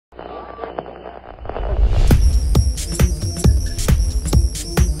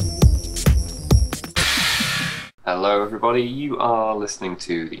Hello, everybody. You are listening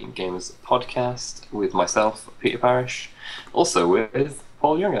to the IncGamers Podcast with myself, Peter Parrish, also with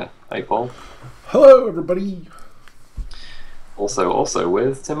Paul Younger. Hey, Paul. Hello, everybody. Also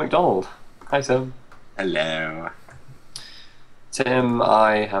with Tim McDonald. Hi, Tim. Hello. Tim,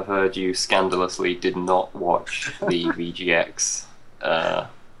 I have heard you scandalously did not watch the VGX.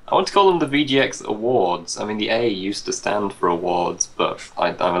 I want to call them the VGX Awards. I mean, the A used to stand for awards, but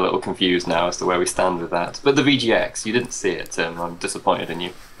I'm a little confused now as to where we stand with that. But the VGX, you didn't see it, Tim. I'm disappointed in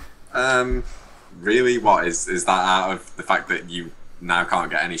you. Really? What is that out of the fact that you now can't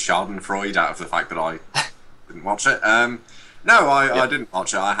get any Schadenfreude out of the fact that I didn't watch it? No, I didn't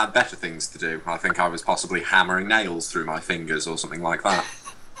watch it. I had better things to do. I think I was possibly hammering nails through my fingers or something like that.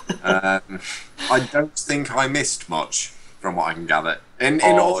 I don't think I missed much, from what I can gather. In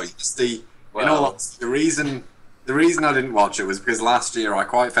all honesty, the reason I didn't watch it was because last year I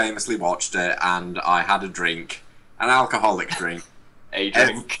quite famously watched it and I had a drink, an alcoholic drink. A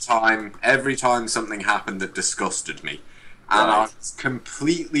drink. Every time something happened that disgusted me. And I was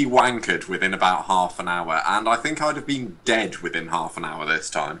completely wankered within about half an hour, and I think I'd have been dead within half an hour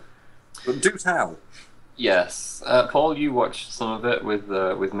this time. But do tell. Yes. Paul, you watched some of it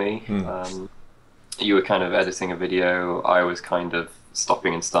with me. You were kind of editing a video. I was kind of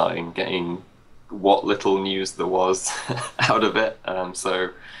stopping and starting, getting what little news there was out of it. So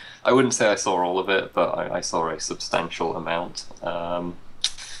I wouldn't say I saw all of it, but I saw a substantial amount.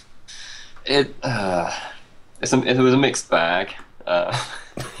 It was a mixed bag.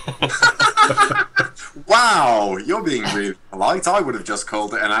 Wow, you're being really polite. I would have just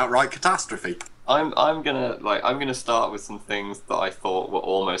called it an outright catastrophe. I'm gonna start with some things that I thought were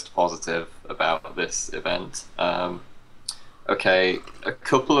almost positive about this event. Okay, a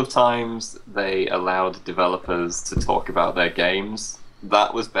couple of times they allowed developers to talk about their games.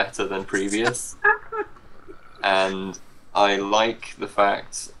 That was better than previous. And I like the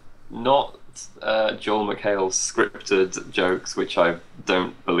fact, not Joel McHale's scripted jokes, which I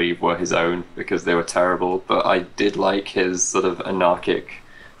don't believe were his own because they were terrible, but I did like his sort of anarchic,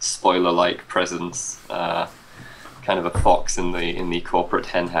 spoiler-like presence, kind of a fox in the corporate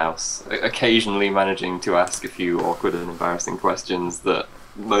henhouse, occasionally managing to ask a few awkward and embarrassing questions that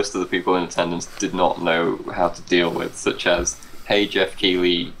most of the people in attendance did not know how to deal with, such as, "Hey, Jeff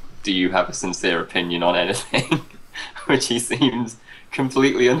Keighley, do you have a sincere opinion on anything?" which he seemed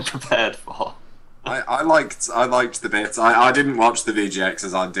completely unprepared for. I liked the bits. I didn't watch the VGX,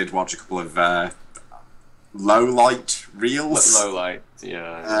 as I did watch a couple of low light reels. Low light,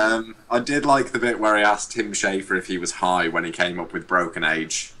 yeah. I did like the bit where he asked Tim Schafer if he was high when he came up with Broken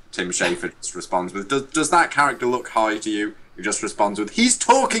Age. Tim Schafer just responds with, "Does that character look high to you?" He just responds with, "He's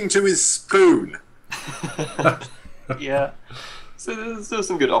talking to his spoon." Yeah. So there's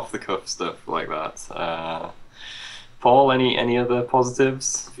some good off the cuff stuff like that. Paul, any other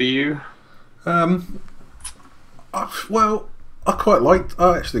positives for you? Well, I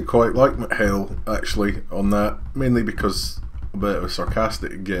actually quite like McHale actually on that, mainly because a bit of a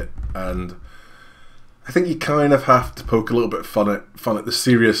sarcastic git, and I think you kind of have to poke a little bit fun at the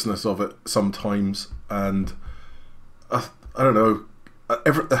seriousness of it sometimes, and I don't know,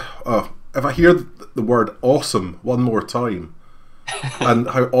 if I hear the word awesome one more time and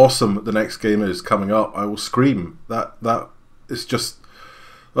how awesome the next game is coming up, I will scream. That is just,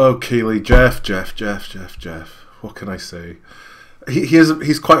 oh, Keighley, Jeff. What can I say?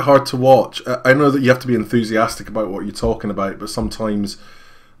 He's quite hard to watch. I know that you have to be enthusiastic about what you're talking about, but sometimes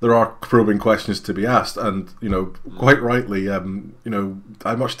there are probing questions to be asked, and quite rightly,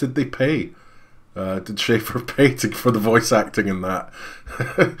 how much did they pay? Did Schafer pay for the voice acting in that?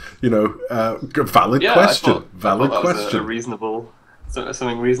 Valid question. Valid question. A reasonable,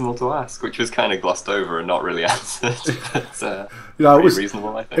 something reasonable to ask, which was kind of glossed over and not really answered. But it was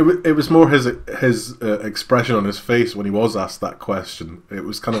reasonable, I think. It was more his expression on his face when he was asked that question. It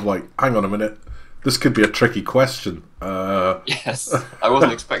was kind of like, hang on a minute, this could be a tricky question. Yes, I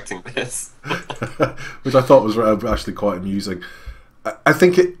wasn't expecting this. Which I thought was actually quite amusing. I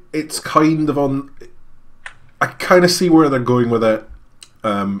think it's kind of on. I kind of see where they're going with it.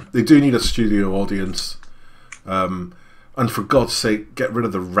 They do need a studio audience, and for God's sake, get rid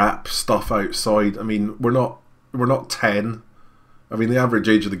of the rap stuff outside. I mean, we're not 10. I mean, the average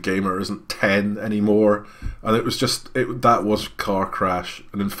age of the gamer isn't 10 anymore, and it was that was car crash.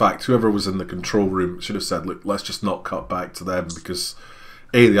 And in fact, whoever was in the control room should have said, "Look, let's just not cut back to them because."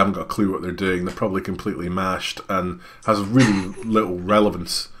 A, they haven't got a clue what they're doing. They're probably completely mashed and has really little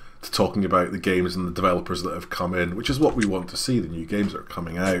relevance to talking about the games and the developers that have come in, which is what we want to see, the new games that are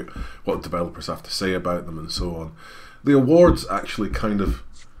coming out, what developers have to say about them and so on. The awards actually kind of...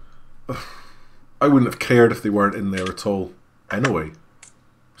 I wouldn't have cared if they weren't in there at all anyway.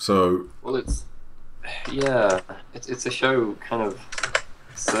 So Well, it's a show kind of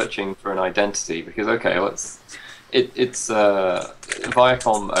searching for an identity because it's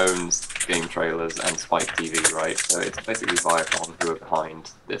Viacom owns Game Trailers and Spike TV, right? So it's basically Viacom who are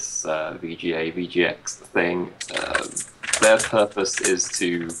behind this VGA VGX thing. Their purpose is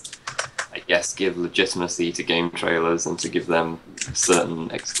to, I guess, give legitimacy to Game Trailers and to give them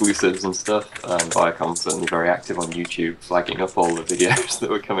certain exclusives and stuff. Viacom's certainly very active on YouTube, flagging up all the videos that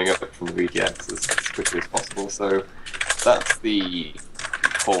were coming up from the VGX as quickly as possible. So that's the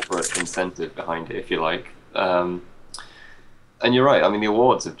corporate incentive behind it, if you like. And you're right, I mean, the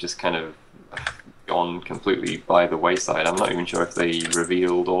awards have just kind of gone completely by the wayside. I'm not even sure if they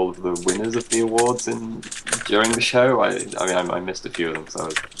revealed all of the winners of the awards during the show. I missed a few of them, so I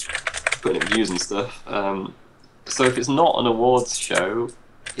was putting in views and stuff. So if it's not an awards show,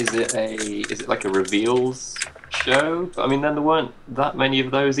 is it like a reveals show? I mean, then there weren't that many of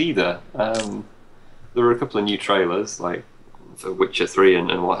those either. There were a couple of new trailers, like for Witcher 3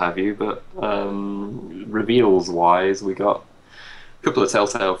 and what have you, but reveals-wise, we got a couple of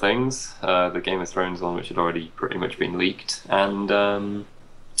Telltale things, the Game of Thrones one, which had already pretty much been leaked, and No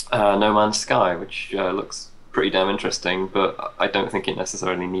Man's Sky, which looks pretty damn interesting, but I don't think it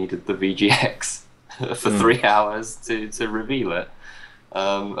necessarily needed the VGX for 3 hours to reveal it.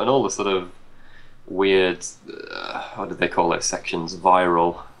 And all the sort of weird, what did they call it, sections,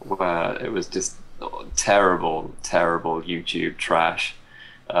 viral, where it was just terrible YouTube trash,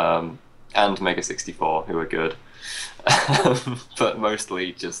 and Mega 64, who are good, but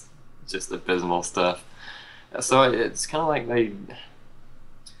mostly just abysmal stuff. So it's kind of like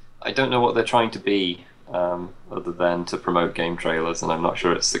I don't know what they're trying to be, other than to promote Game Trailers, and I'm not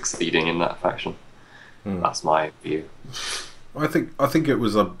sure it's succeeding in that fashion. That's my view. I think it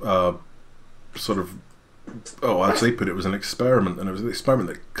was a sort of, as they put it, was an experiment, and it was an experiment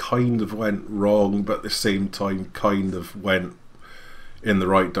that kind of went wrong, but at the same time kind of went in the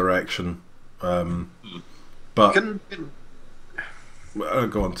right direction. But go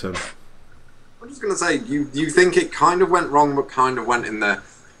on, Tim. I'm just going to say, you think it kind of went wrong, but kind of went in the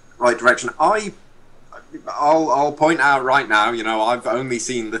right direction. I'll point out right now, I've only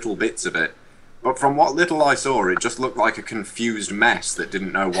seen little bits of it, but from what little I saw, it just looked like a confused mess that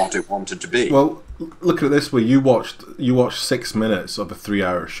didn't know what it wanted to be. Well, look at it this way: you watched 6 minutes of a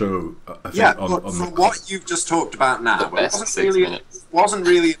 3-hour show. I think, from what you've just talked about now, it wasn't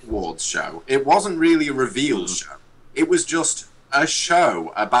really an awards show. It wasn't really a reveals show. It was just a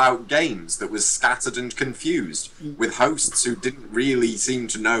show about games that was scattered and confused, with hosts who didn't really seem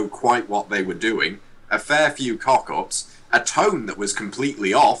to know quite what they were doing, a fair few cock-ups, a tone that was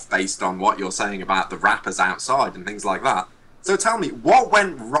completely off based on what you're saying about the rappers outside and things like that. So tell me, what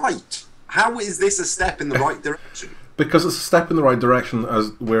went right? How is this a step in the right direction? Because it's a step in the right direction,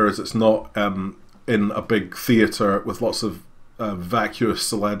 whereas it's not in a big theatre with lots of vacuous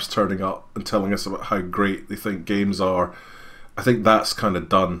celebs turning up and telling us about how great they think games are. I think that's kind of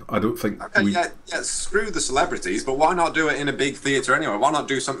done. I don't think. Okay, screw the celebrities, but why not do it in a big theatre anyway? Why not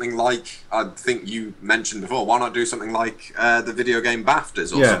do something like, I think you mentioned before, why not do something like the video game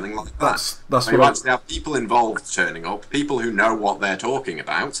BAFTAs or something like that? That's where you actually have people involved turning up, people who know what they're talking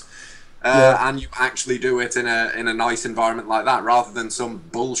about, and you actually do it in a nice environment like that, rather than some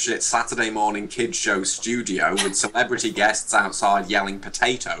bullshit Saturday morning kids show studio with celebrity guests outside yelling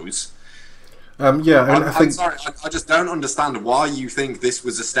potatoes. I'm sorry, I just don't understand why you think this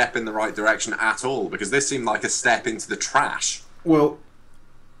was a step in the right direction at all, because this seemed like a step into the trash. Well,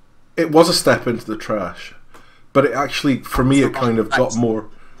 it was a step into the trash, but it actually, for me, it kind of got more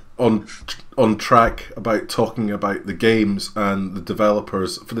on track about talking about the games and the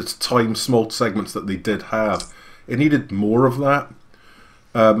developers for the small segments that they did have. It needed more of that.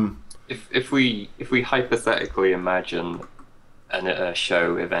 If we hypothetically imagine a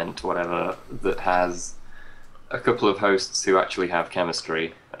show, event, whatever, that has a couple of hosts who actually have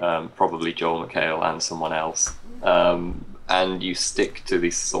chemistry, probably Joel McHale and someone else, and you stick to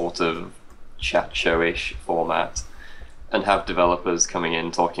this sort of chat show-ish format, and have developers coming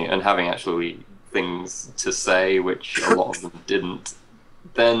in, talking, and having actually things to say, which a lot of them didn't,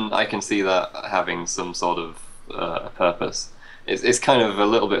 then I can see that having some sort of purpose. It's kind of a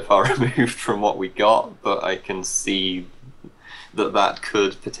little bit far removed from what we got, but I can see that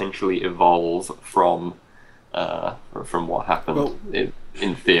could potentially evolve from what happened,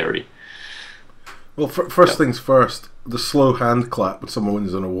 in theory. Well, first things first, the slow hand clap when someone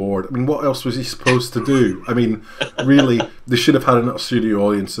wins an award. I mean, what else was he supposed to do? I mean, really, they should have had a studio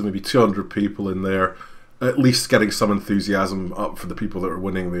audience of maybe 200 people in there, at least getting some enthusiasm up for the people that are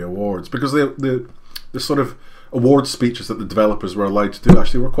winning the awards, because the sort of award speeches that the developers were allowed to do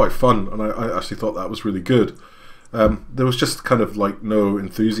actually were quite fun, and I actually thought that was really good. There was just kind of like no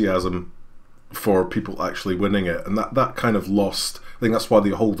enthusiasm for people actually winning it, and that kind of lost. I think that's why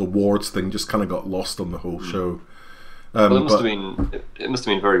the whole awards thing just kind of got lost on the whole show. Well, it must have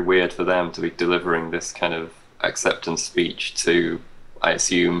been very weird for them to be delivering this kind of acceptance speech to, I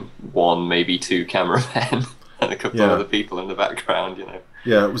assume, one, maybe two cameramen and a couple of other people in the background.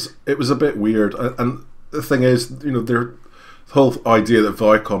 Yeah, it was a bit weird, and the thing is, the whole idea that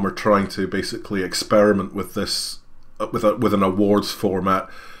Viacom are trying to basically experiment with this, with an awards format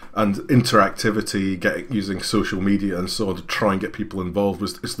and interactivity, using social media and so on to try and get people involved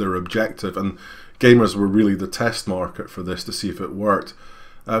is their objective, and gamers were really the test market for this to see if it worked.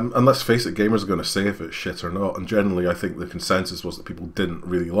 And let's face it, gamers are going to say if it's shit or not, and generally I think the consensus was that people didn't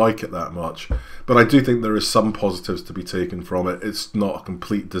really like it that much. But I do think there is some positives to be taken from it. It's not a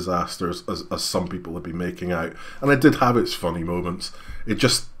complete disaster as some people have been making out, and it did have its funny moments. It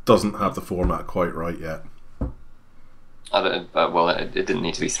just doesn't have the format quite right yet. Well, it didn't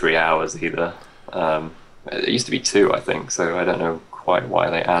need to be 3 hours either. It used to be 2, I think, so I don't know quite why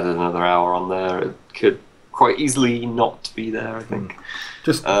they added another hour on there. It could quite easily not be there, I think.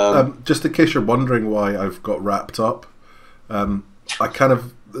 Just in case you're wondering why I've got wrapped up,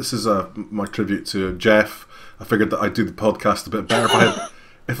 this is my tribute to Jeff. I figured that I'd do the podcast a bit better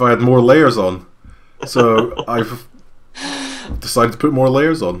if I had more layers on. So I've decided to put more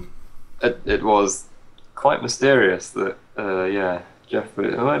layers on. It was quite mysterious that Jeff,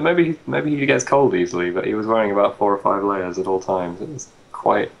 maybe he gets cold easily, but he was wearing about 4 or 5 layers at all times. It was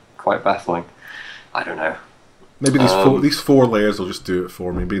quite baffling. I don't know. Maybe these four layers will just do it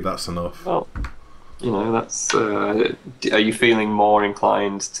for me. Maybe that's enough. Well, that's. Are you feeling more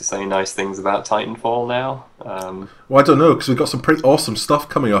inclined to say nice things about Titanfall now? Well, I don't know, because we've got some pretty awesome stuff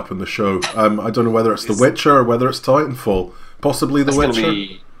coming up in the show. I don't know whether it's The Witcher or whether it's Titanfall. Possibly The Witcher. It's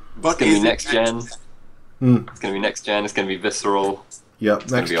going to be next gen. It's going to be next gen. It's going to be visceral. Yeah,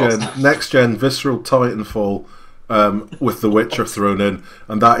 next gen, visceral Titanfall. With The Witcher thrown in,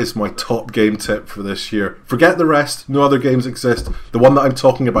 and that is my top game tip for this year. Forget the rest, no other games exist. The one that I'm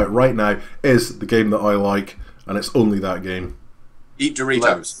talking about right now is the game that I like, and it's only that game. Eat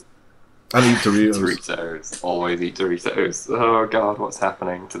Doritos. And eat Doritos. Doritos. Always eat Doritos. Oh god, what's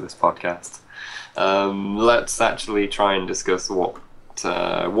happening to this podcast? Let's actually try and discuss what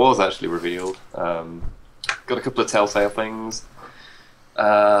was actually revealed. Got a couple of Telltale things.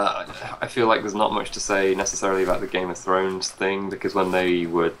 I feel like there's not much to say necessarily about the Game of Thrones thing, because when they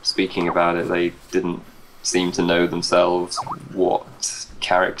were speaking about it, they didn't seem to know themselves what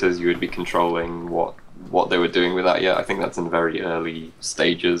characters you would be controlling, what they were doing with that yet. I think that's in very early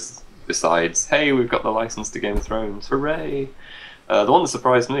stages. Besides, hey, we've got the license to Game of Thrones, hooray! The one that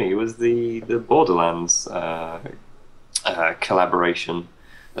surprised me was the Borderlands collaboration.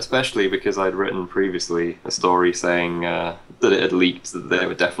 Especially because I'd written previously a story saying that it had leaked that they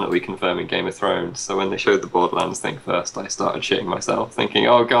were definitely confirming Game of Thrones. So when they showed the Borderlands thing first, I started shitting myself, thinking,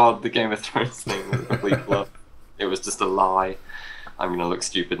 oh god, the Game of Thrones thing was a complete bluff. It was just a lie. I'm going to look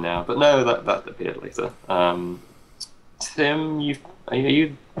stupid now. But no, that appeared later. Tim, are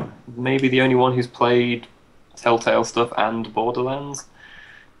you maybe the only one who's played Telltale stuff and Borderlands?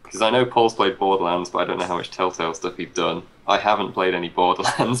 Because I know Paul's played Borderlands, but I don't know how much Telltale stuff he's done. I haven't played any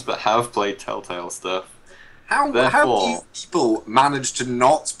Borderlands, but have played Telltale stuff. How do you people manage to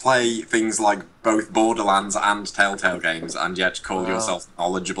not play things like both Borderlands and Telltale games and yet call yourself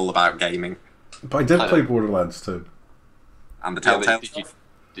knowledgeable about gaming? But I did play Borderlands too. And the Telltale stuff?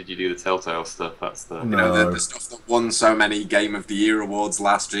 Did you do the Telltale stuff? That's the... No. The stuff that won so many Game of the Year awards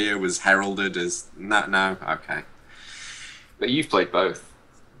last year was heralded as... No, okay. But you've played both.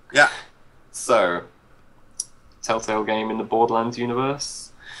 Yeah. So, Telltale game in the Borderlands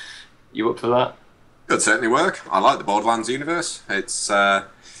universe? You up for that? Could certainly work. I like the Borderlands universe. It's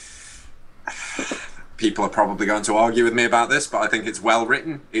people are probably going to argue with me about this, but I think it's well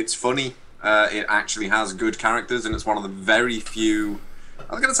written. It's funny. It actually has good characters, and it's one of the very few...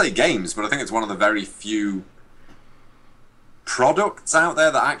 I was going to say games, but I think it's one of the very few products out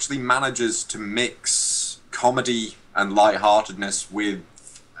there that actually manages to mix comedy and lightheartedness with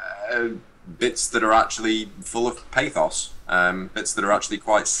bits that are actually full of pathos, bits that are actually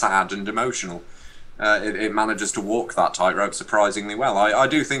quite sad and emotional. It manages to walk that tightrope surprisingly well. I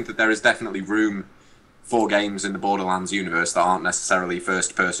do think that there is definitely room for games in the Borderlands universe that aren't necessarily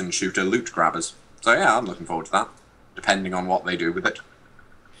first-person shooter loot grabbers. So yeah, I'm looking forward to that, depending on what they do with it.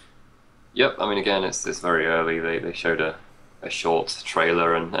 Yep, I mean, again, it's very early. They showed a a short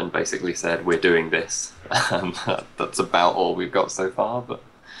trailer and basically said we're doing this. That's about all we've got so far. But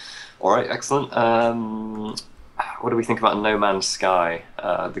all right, excellent. What do we think about No Man's Sky,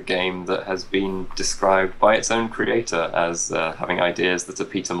 the game that has been described by its own creator as having ideas that are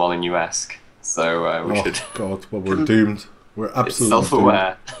Peter Molyneux-esque? So we should. God, well, we're doomed. We're absolutely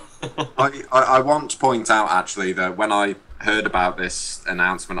self-aware. I want to point out actually that when I heard about this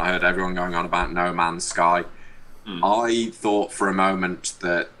announcement, I heard everyone going on about No Man's Sky. I thought for a moment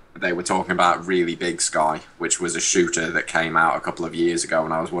that they were talking about Really Big Sky, which was a shooter that came out a couple of years ago,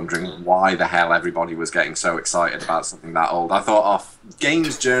 and I was wondering why the hell everybody was getting so excited about something that old. I thought, oh,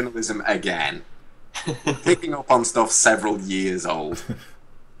 games journalism again. Picking up on stuff several years old.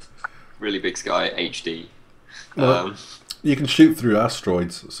 Really Big Sky HD. Well, you can shoot through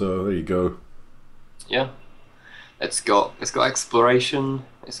asteroids, so there you go. Yeah. It's got exploration,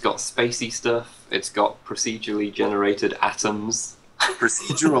 it's got spacey stuff, it's got procedurally generated atoms.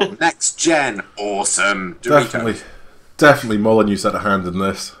 Procedural, next gen, awesome. Definitely Molyneux had a hand in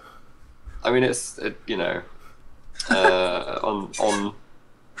this. I mean,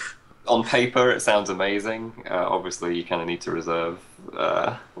 on paper it sounds amazing. Obviously, you kind of need to reserve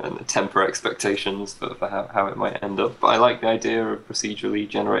and temper expectations for how it might end up. But I like the idea of procedurally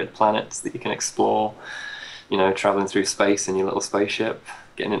generated planets that you can explore. You know, traveling through space in your little spaceship,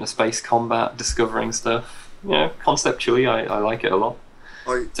 getting into space combat, discovering stuff. You know, conceptually, I like it a lot.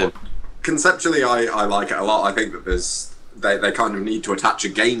 Conceptually, I like it a lot. I think that they kind of need to attach a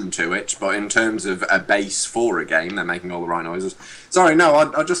game to it, but in terms of a base for a game, they're making all the right noises. Sorry, no,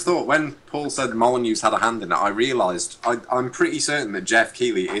 I just thought when Paul said Molyneux had a hand in it, I realised I'm pretty certain that Jeff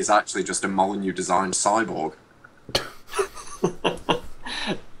Keighley is actually just a Molyneux-designed cyborg.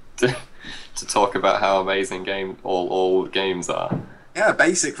 To talk about how amazing all games are. Yeah,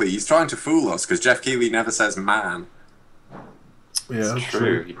 basically, he's trying to fool us because Jeff Keighley never says man. Yeah, it's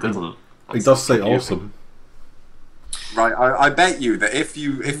true. He doesn't. He does say awesome. Right, I bet you that if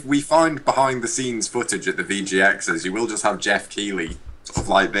we find behind the scenes footage at the VGXs, you will just have Jeff Keighley sort of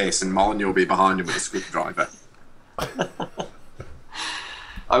like this, and Molyneux will be behind him with a screwdriver.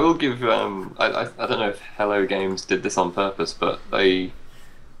 I will give. I don't know if Hello Games did this on purpose, but they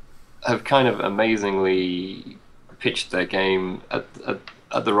have kind of amazingly pitched their game at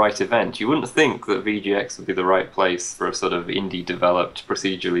the right event. You wouldn't think that VGX would be the right place for a sort of indie developed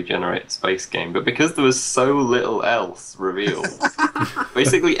procedurally generated space game, but because there was so little else revealed,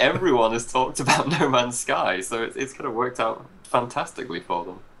 basically everyone has talked about No Man's Sky, so it's kind of worked out fantastically for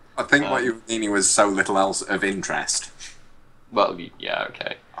them. I think what you were meaning was so little else of interest. Well, yeah,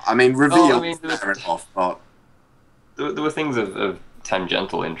 okay. I mean, revealed fair enough, but there were things of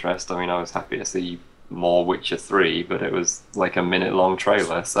tangential interest. I mean, I was happy to see more Witcher 3, but it was like a minute-long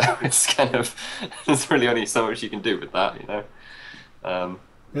trailer, so it's kind of there's really only so much you can do with that, you know. Yeah,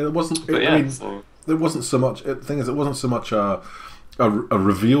 there wasn't. There wasn't so much. The thing is, it wasn't so much a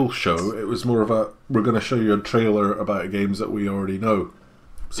reveal show. It was more of a we're going to show you a trailer about games that we already know.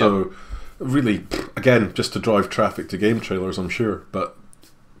 So, really, again, just to drive traffic to game trailers, I'm sure, but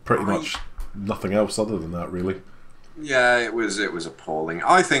pretty much nothing else other than that, really. Yeah, it was appalling.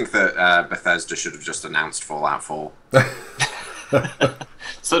 I think that Bethesda should have just announced Fallout 4.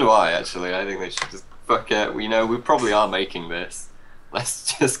 So do I, actually. I think they should just fuck it. We probably are making this.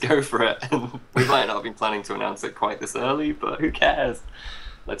 Let's just go for it. And we might not have been planning to announce it quite this early, but who cares?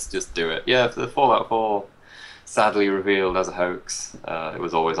 Let's just do it. Yeah, the Fallout 4 sadly revealed as a hoax. It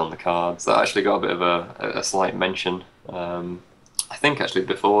was always on the cards. That actually got a bit of a slight mention. I think actually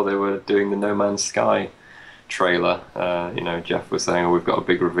before they were doing the No Man's Sky trailer, Jeff was saying, we've got a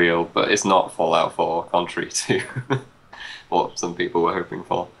big reveal, but it's not Fallout 4, contrary to what some people were hoping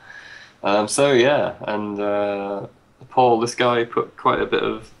for. So yeah, and Paul, this guy put quite a bit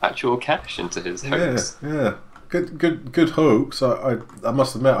of actual cash into his hoax. Yeah. Good hoax. I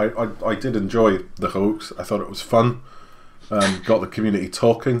must admit, I did enjoy the hoax. I thought it was fun. Got the community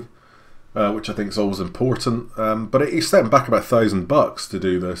talking, which I think is always important. But he's setting back about $1,000 to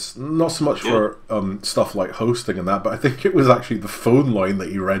do this. Not so much for stuff like hosting and that, but I think it was actually the phone line that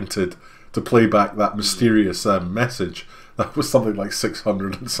he rented to play back that mysterious message. That was something like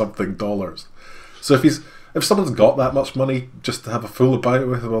 $600 and something. So if someone's got that much money just to have a fool about it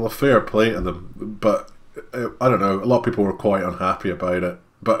with, well, a fair play to them. But I don't know. A lot of people were quite unhappy about it.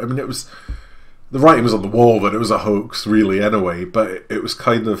 But I mean, the writing was on the wall that it was a hoax, really. Anyway, but it was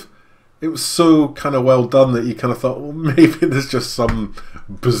so kind of well done that you kind of thought, well, maybe there's just some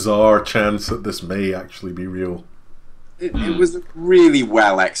bizarre chance that this may actually be real. It was a really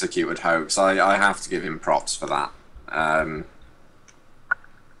well executed hoax. I have to give him props for that.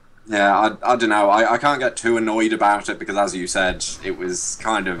 Yeah, I don't know. I can't get too annoyed about it because, as you said, it was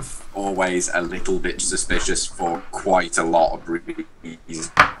kind of always a little bit suspicious for quite a lot of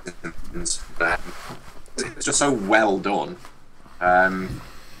reasons. It's just so well done.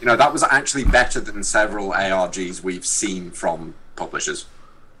 You know, that was actually better than several ARGs we've seen from publishers.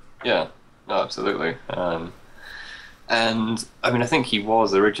 Yeah, no, absolutely. And I mean, I think he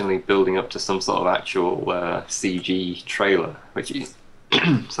was originally building up to some sort of actual CG trailer, which he,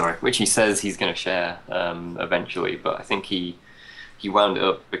 sorry, which he says he's going to share eventually. But I think he wound it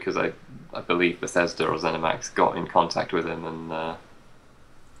up because I believe Bethesda or ZeniMax got in contact with him and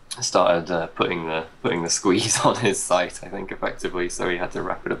started putting the squeeze on his site. I think effectively, so he had to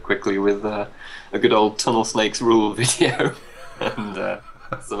wrap it up quickly with a good old Tunnel Snakes rule video and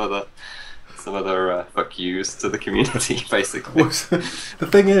some other fuck yous to the community, basically. The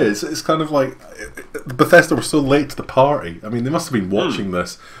thing is, it's kind of like Bethesda were so late to the party. I mean, they must have been watching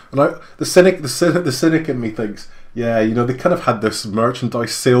this, and the cynic in me thinks, yeah, you know, they kind of had this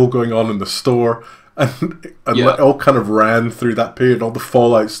merchandise sale going on in the store, and it all kind of ran through that period. All the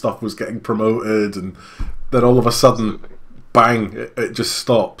Fallout stuff was getting promoted, and then all of a sudden, bang! It just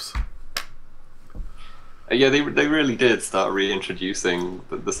stops. Yeah, they really did start reintroducing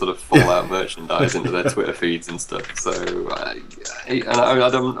the sort of Fallout merchandise into their Twitter feeds and stuff. So, I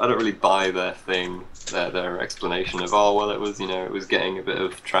don't really buy their thing, their explanation of, oh well, it was getting a bit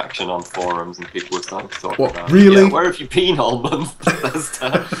of traction on forums and people were starting to talk about. Really? Yeah, where have you been all month?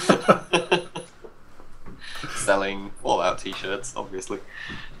 Selling Fallout t-shirts, obviously.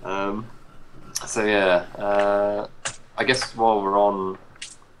 So yeah, I guess while we're on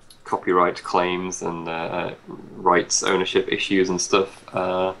copyright claims and rights ownership issues and stuff,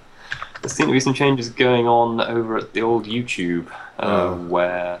 there seem to be some changes going on over at the old YouTube,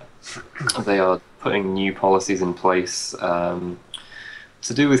 where they are putting new policies in place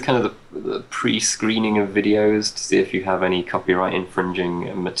to do with kind of the pre-screening of videos to see if you have any copyright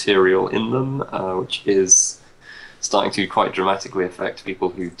infringing material in them, which is starting to quite dramatically affect people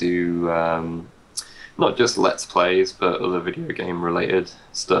who do not just Let's Plays, but other video game related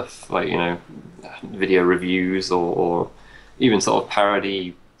stuff, like, you know, video reviews or even sort of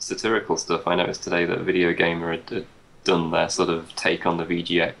parody satirical stuff. I noticed today that Video Gamer had done their sort of take on the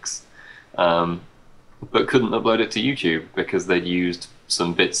VGX, but couldn't upload it to YouTube because they'd used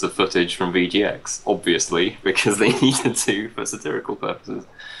some bits of footage from VGX, obviously, because they needed to for satirical purposes.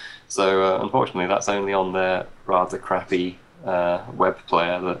 So unfortunately, that's only on their rather crappy web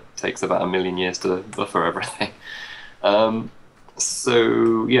player that takes about 1 million years to buffer everything.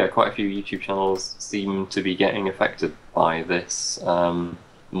 So yeah, quite a few YouTube channels seem to be getting affected by this,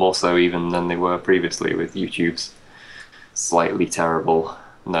 more so even than they were previously, with YouTube's slightly terrible,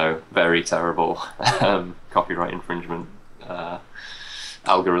 no, very terrible copyright infringement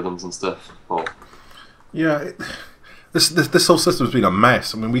algorithms and stuff. Yeah. This whole system's been a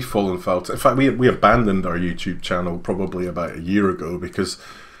mess. I mean, we've fallen foul. In fact, we abandoned our YouTube channel probably about a year ago because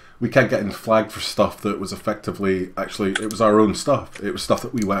we kept getting flagged for stuff that was effectively, actually, it was our own stuff. It was stuff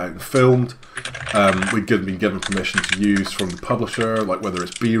that we went out and filmed. We'd been given permission to use from the publisher, like whether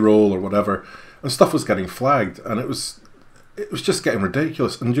it's B-roll or whatever, and stuff was getting flagged, and it was just getting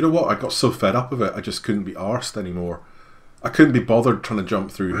ridiculous. And you know what? I got so fed up of it, I just couldn't be arsed anymore. I couldn't be bothered trying to jump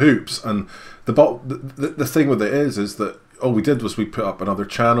through hoops, and the thing with it is that all we did was we put up another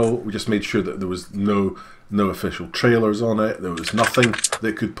channel. We just made sure that there was no official trailers on it. There was nothing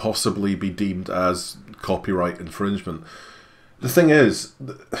that could possibly be deemed as copyright infringement. The thing is,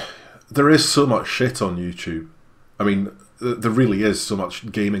 there is so much shit on YouTube. I mean, there really is so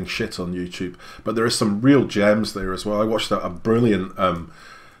much gaming shit on YouTube, but there is some real gems there as well. I watched a brilliant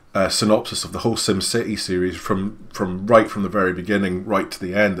synopsis of the whole SimCity series from right from the very beginning right to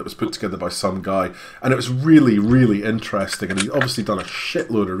the end. It was put together by some guy, and it was really, really interesting, and he's obviously done a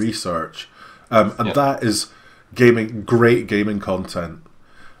shitload of research, and that is great gaming content.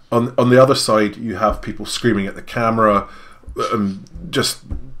 On the other side, you have people screaming at the camera, just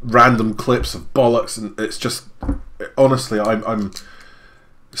random clips of bollocks, and it's just, honestly, I'm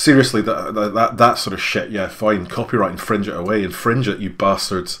seriously, that sort of shit, yeah, fine, copyright, infringe it away, infringe it, you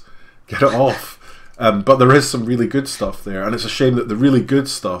bastards, get it off. But there is some really good stuff there, and it's a shame that the really good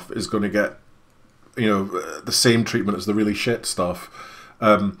stuff is going to get, you know, the same treatment as the really shit stuff.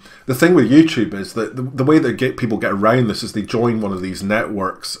 The thing with YouTube is that the way that people get around this is they join one of these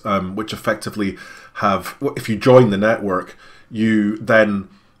networks, which effectively have, if you join the network, then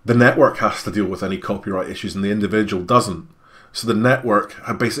the network has to deal with any copyright issues and the individual doesn't. So the network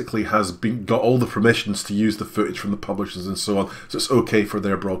basically has got all the permissions to use the footage from the publishers and so on. So it's okay for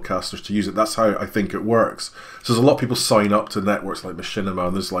their broadcasters to use it. That's how I think it works. So there's a lot of people sign up to networks like Machinima,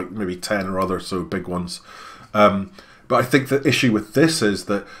 and there's like maybe 10 or other so big ones. But I think the issue with this is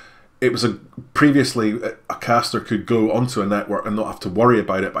that it was previously a caster could go onto a network and not have to worry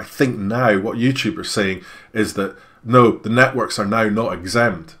about it. But I think now what YouTube are saying is that no, the networks are now not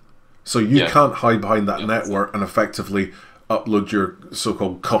exempt. So you can't hide behind that network and effectively upload your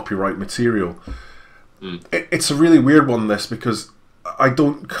so-called copyright material. It's a really weird one, this, because I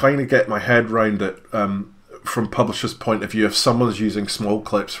don't kind of get my head around it from publishers' point of view. If someone's using small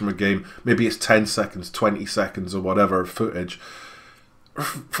clips from a game, maybe it's 10 seconds, 20 seconds or whatever footage,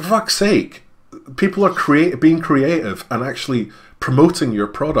 for fuck's sake, people are being creative and actually promoting your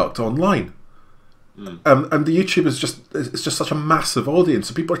product online. And the YouTube is just such a massive audience,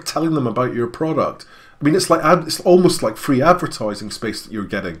 so people are telling them about your product. I mean, it's almost like free advertising space that you're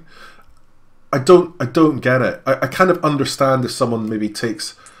getting. I don't get it. I kind of understand if someone maybe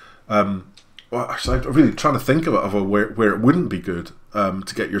takes. Well, actually, I'm really trying to think of where it wouldn't be good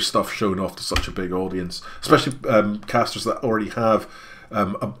to get your stuff shown off to such a big audience, especially casters that already have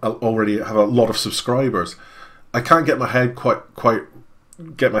a lot of subscribers. I can't get my head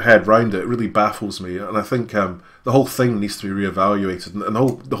get my head around it. It really baffles me, and I think the whole thing needs to be reevaluated, and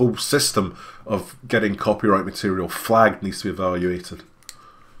the whole system of getting copyright material flagged needs to be evaluated.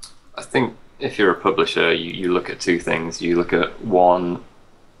 I think if you're a publisher, you look at two things. You look at one,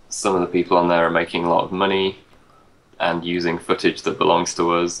 some of the people on there are making a lot of money and using footage that belongs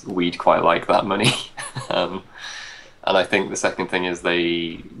to us. We'd quite like that money. And I think the second thing is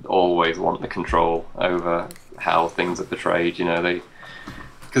they always want the control over how things are portrayed. You know,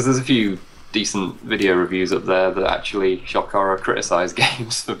 because there's a few decent video reviews up there that actually shock horror criticize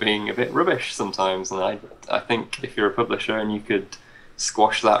games for being a bit rubbish sometimes, and I think if you're a publisher and you could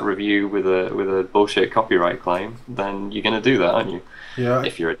squash that review with a bullshit copyright claim, then you're going to do that, aren't you? Yeah.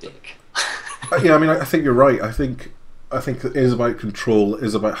 If you're a dick. Yeah, I mean, I think you're right. I think it is about control. It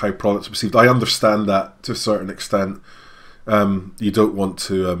is about how products are perceived. I understand that to a certain extent. You don't want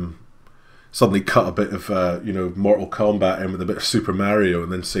to suddenly cut a bit of Mortal Kombat in with a bit of Super Mario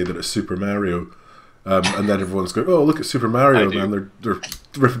and then say that it's Super Mario, and then everyone's going, oh, look at Super Mario, man, they're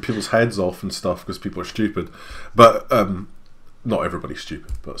ripping people's heads off and stuff because people are stupid. But not everybody's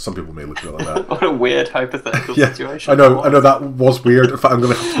stupid, but some people may look at it like that. What a weird hypothetical situation. I know that was weird. In fact,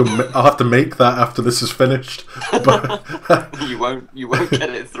 I'll have to make that after this is finished. But you won't get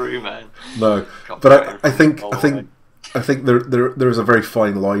it through, man. No, but I think there is a very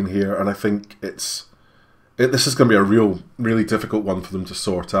fine line here, and I think this is going to be a really difficult one for them to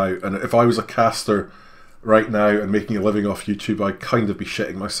sort out. And if I was a caster right now and making a living off YouTube, I'd kind of be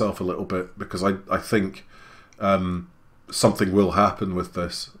shitting myself a little bit, because I think something will happen with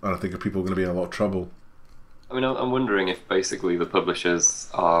this, and I think people are going to be in a lot of trouble. I mean, I'm wondering if basically the publishers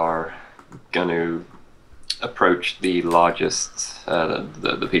are going to approach the largest,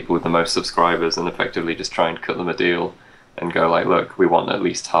 the people with the most subscribers, and effectively just try and cut them a deal and go like, look, we want at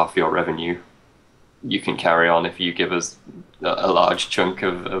least half your revenue. You can carry on if you give us a large chunk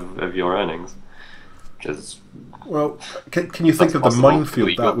of your earnings. Because, well, can you think of the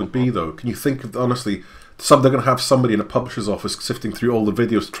minefield that would be, though? Can you think of, honestly, they're going to have somebody in a publisher's office sifting through all the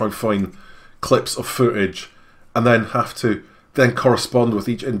videos to try and find clips of footage, and then have to then correspond with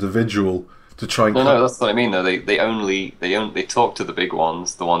each individual to try and... No, that's what I mean, though. They talk to the big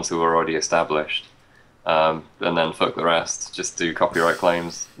ones, the ones who are already established, and then fuck the rest. Just do copyright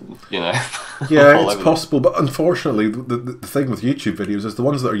claims, Yeah, it's possible, but unfortunately, the thing with YouTube videos is the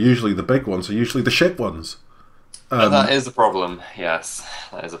ones that are usually the big ones are usually the shit ones. That is a problem, yes.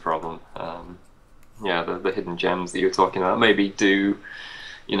 That is a problem. The hidden gems that you were talking about maybe do,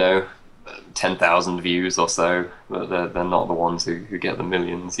 10,000 views or so, but they're not the ones who get the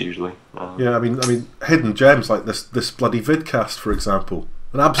millions usually. Yeah, I mean, hidden gems like this bloody vidcast, for example,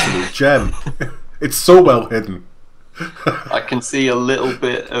 an absolute gem. It's so well hidden. I can see a little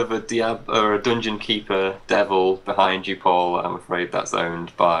bit of a dungeon keeper devil behind you, Paul. I'm afraid that's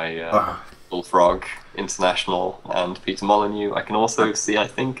owned by Bullfrog International and Peter Molyneux. I can also see, I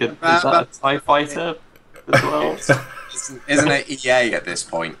think, is that a TIE fighter as well? Isn't it EA at this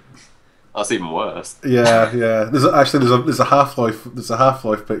point? That's even worse. Yeah. There's a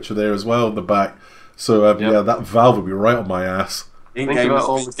Half-Life picture there as well in the back. So that Valve would be right on my ass.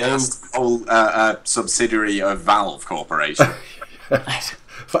 IncGamers Vidcast, subsidiary of Valve Corporation. Yes.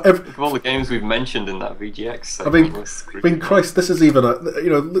 Think of all the games we've mentioned in that VGX segment. I mean, Christ, this is even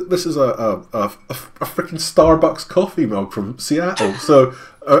this is a freaking Starbucks coffee mug from Seattle. So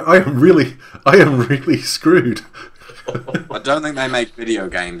I am really screwed. I don't think they make video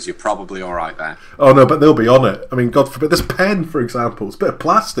games. You're probably all right there. Oh no, but they'll be on it. I mean, God forbid. This pen, for example, it's a bit of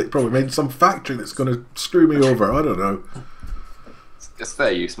plastic, probably made in some factory that's going to screw me over. I don't know. It's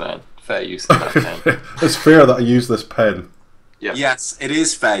fair use, man. Fair use of that pen. It's fair that I use this pen. Yeah. Yes, it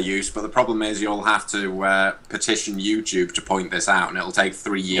is fair use, but the problem is you'll have to petition YouTube to point this out, and it'll take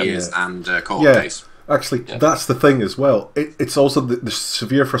 3 years and court case. Actually, that's the thing as well. It's also the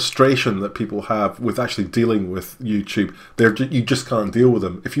severe frustration that people have with actually dealing with YouTube. You just can't deal with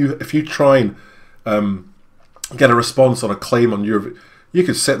them. If you try and get a response on a claim on your, you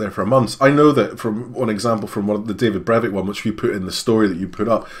could sit there for months. I know that from one example from the David Brevik one, which you put in the story that you put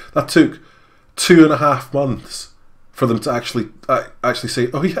up, that took 2.5 months for them to actually say,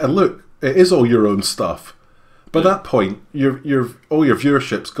 oh yeah, look, it is all your own stuff. By that point, all your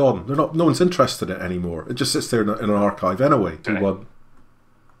viewership's gone. No one's interested in it anymore. It just sits there in an archive anyway.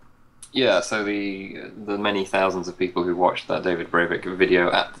 Yeah, so the many thousands of people who watched that David Breivik video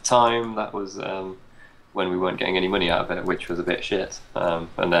at the time, that was when we weren't getting any money out of it, which was a bit shit. And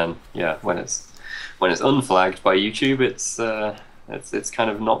then when it's unflagged by YouTube, it's kind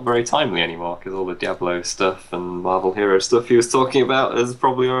of not very timely anymore, because all the Diablo stuff and Marvel Hero stuff he was talking about is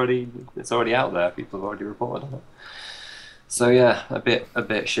probably already out there. People have already reported on it. So yeah, a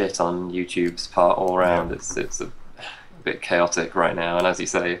bit shit on YouTube's part all around. It's a bit chaotic right now. And as you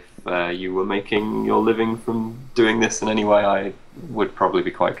say, if you were making your living from doing this in any way, I would probably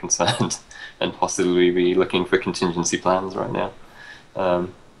be quite concerned and possibly be looking for contingency plans right now.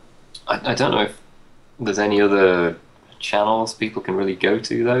 I don't know if there's any other channels people can really go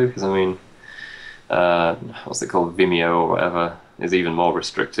to though, because I mean, what's it called, Vimeo or whatever, is even more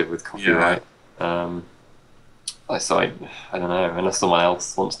restrictive with copyright. I don't know, unless someone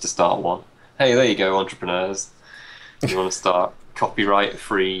else wants to start one. Hey, there you go, entrepreneurs. You want to start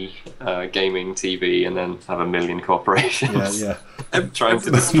copyright-free gaming TV and then have 1 million corporations trying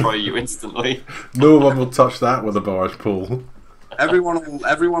to destroy you instantly. No one will touch that with a barge pole. Everyone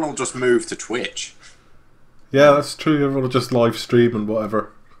will just move to Twitch. Yeah, that's true. Everyone will just live stream and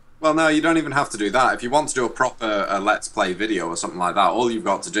whatever. Well, no, you don't even have to do that. If you want to do a proper Let's Play video or something like that, all you've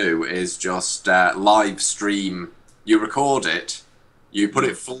got to do is just live stream. You record it, you put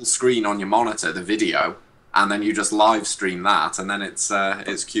it full screen on your monitor, the video, and then you just live stream that, and then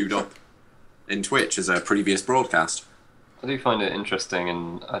it's queued up in Twitch as a previous broadcast. I do find it interesting,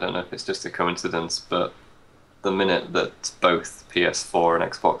 and I don't know if it's just a coincidence, but the minute that both PS4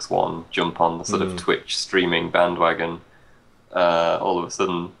 and Xbox One jump on the sort of Twitch streaming bandwagon, all of a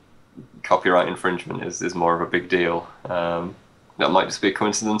sudden copyright infringement is more of a big deal. That might just be a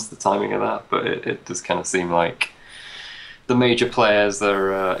coincidence, the timing of that, but it does kind of seem like the major players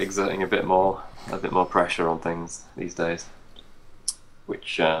are exerting a bit more pressure on things these days,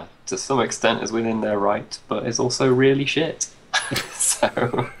 which to some extent is within their right, but is also really shit.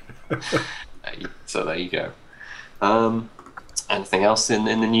 So there you go. Anything else in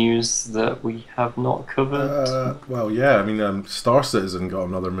the news that we have not covered? Well, yeah, I mean, Star Citizen got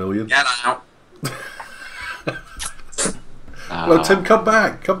another 1 million. Get out! Well, Tim, come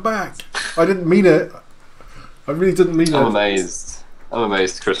back! I didn't mean it. I really didn't mean it. I'm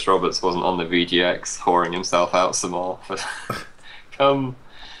amazed Chris Roberts wasn't on the VGX whoring himself out some more. Come,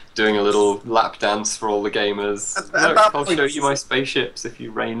 doing a little lap dance for all the gamers. Look, I'll show you my spaceships if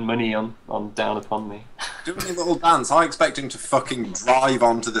you rain money on down upon me. Doing a little dance. I expect him to fucking drive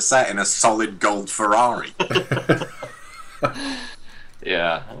onto the set in a solid gold Ferrari.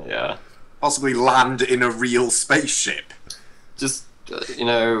 Yeah. Possibly land in a real spaceship. Just,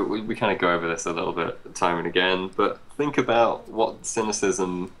 we kind of go over this a little bit time and again, but think about what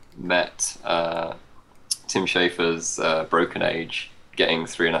cynicism met Tim Schafer's Broken Age getting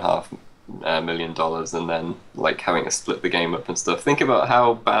 $3.5 million and then like having to split the game up and stuff. Think about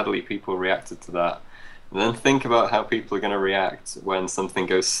how badly people reacted to that, and then think about how people are going to react when something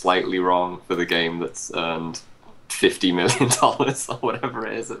goes slightly wrong for the game that's earned $50 million or whatever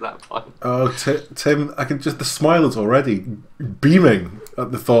it is at that point. Oh, Tim, I can just, the smile is already beaming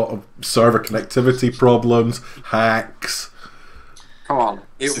at the thought of server connectivity problems, hacks. Come on,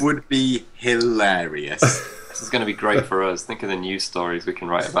 it would be hilarious. This is going to be great for us. Think of the news stories we can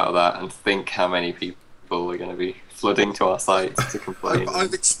write about that, and think how many people are going to be flooding to our sites to complain.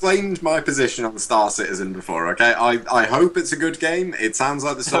 I've explained my position on Star Citizen before, okay? I hope it's a good game. It sounds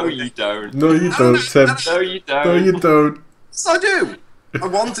like the sort of... No, you don't. No, you don't, Tim. No, you don't. No, you don't. Yes, I do. I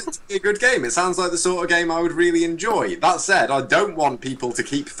want it to be a good game. It sounds like the sort of game I would really enjoy. That said, I don't want people to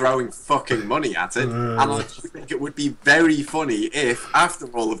keep throwing fucking money at it, and I do think it would be very funny if, after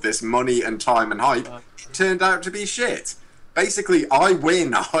all of this money and time and hype, it turned out to be shit. Basically, I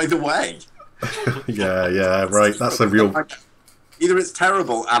win either way. Yeah, right. That's a real. Either it's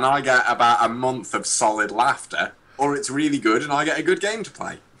terrible and I get about a month of solid laughter, or it's really good and I get a good game to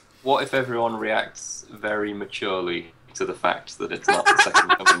play. What if everyone reacts very maturely to the fact that it's not the second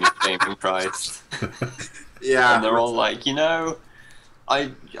coming of gaming Christ? Yeah. And they're all like,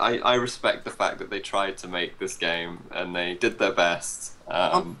 I respect the fact that they tried to make this game and they did their best.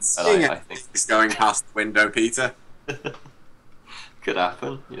 I'm and I think it's going past the window, Peter. Could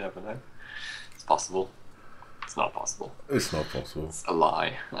happen. You never know. It's possible. It's not possible. It's not possible. It's a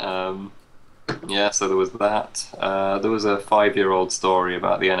lie. Yeah, so there was that. There was a 5-year-old story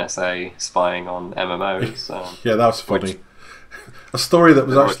about the NSA spying on MMOs. Yeah, that was funny. A story that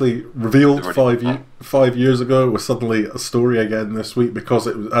was actually revealed 5 years ago was suddenly a story again this week because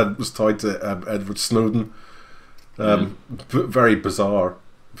it was tied to Edward Snowden. Very bizarre.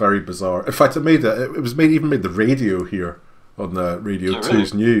 Very bizarre. In fact, even made the radio here on the Radio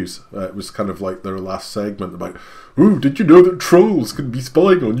 2's news. It was kind of like their last segment about, "Ooh, did you know that trolls can be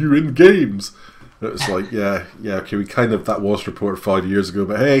spying on you in games?" It was like, yeah, okay, that was reported 5 years ago,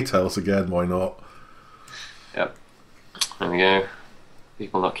 but hey, tell us again, why not? Yep. There we go.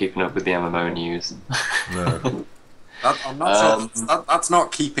 People not keeping up with the MMO news. No. I'm not sure. That's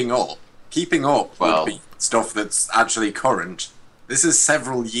not keeping up. Keeping up would be stuff that's actually current. This is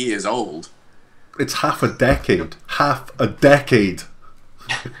several years old. It's half a decade. Half a decade.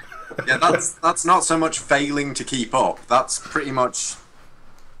 Yeah, that's not so much failing to keep up. That's pretty much,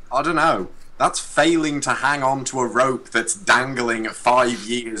 I don't know. That's failing to hang on to a rope that's dangling 5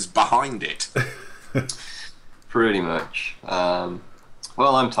 years behind it. Pretty much.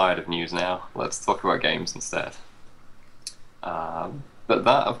 Well, I'm tired of news now. Let's talk about games instead. But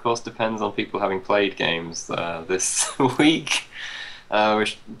that, of course, depends on people having played games this week,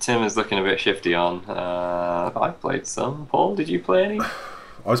 which Tim is looking a bit shifty on. I played some. Paul, did you play any?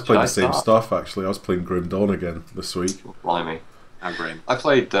 I was playing the same stuff, actually. I was playing Grim Dawn again this week. Blimey. I'm Grim. I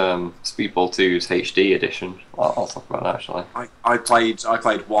played Speedball 2's HD edition. I'll talk about that, actually. I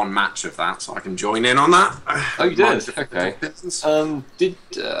played one match of that, so I can join in on that. Oh, you did? Okay.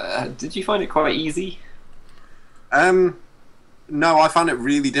 Did you find it quite easy? No, I found it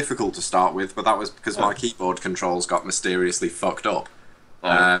really difficult to start with, but that was because my keyboard controls got mysteriously fucked up.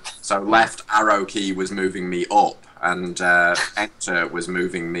 So left arrow key was moving me up, and enter was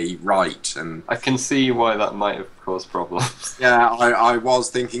moving me right. And I can see why that might have caused problems. Yeah, I was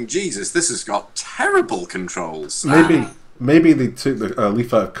thinking, Jesus, this has got terrible controls. Maybe they took the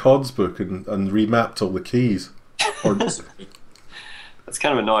leaf out of COD's book and remapped all the keys. Or That's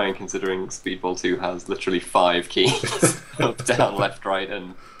kind of annoying considering Speedball 2 has literally 5 keys. Up, down, left, right,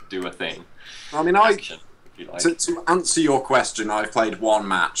 and do a thing. I mean, Action, if you like. To answer your question, I've played one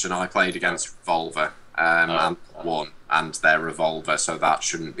match and I played against Revolver and won, and they're Revolver, so that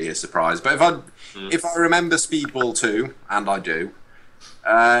shouldn't be a surprise. But if I remember Speedball 2, and I do,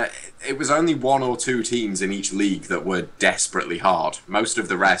 it was only 1 or 2 teams in each league that were desperately hard. Most of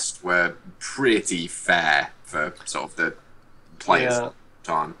the rest were pretty fair for sort of the players at the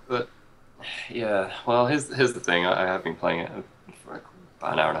time. But yeah, well, here's the thing. I have been playing it for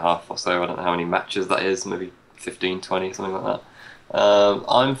about an hour and a half or so. I don't know how many matches that is, maybe 15, 20, something like that.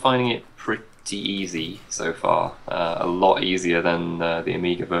 I'm finding it pretty easy so far. A lot easier than the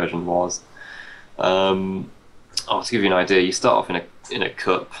Amiga version was. To give you an idea, you start off in a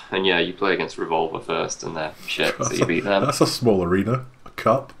cup, and yeah, you play against Revolver first, and they're shit, so you beat them. That's a small arena. A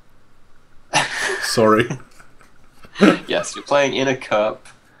cup. Sorry. Yes, you're playing in a cup.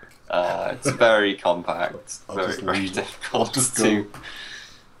 It's very compact, very difficult to.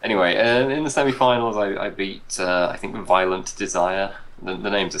 Anyway, in the semi-finals, I beat I think Violent Desire. The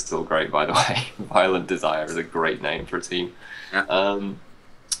names are still great, by the way. Violent Desire is a great name for a team. Yeah.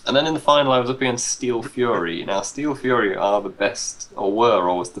 And then in the final, I was up against Steel Fury. Now, Steel Fury are the best, or were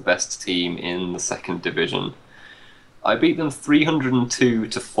always the best team in the second division. I beat them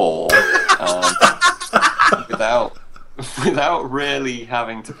 302-4, without really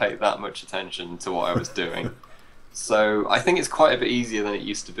having to pay that much attention to what I was doing. So I think it's quite a bit easier than it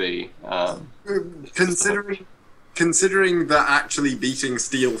used to be. Considering that actually beating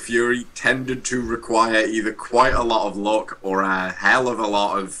Steel Fury tended to require either quite a lot of luck or a hell of a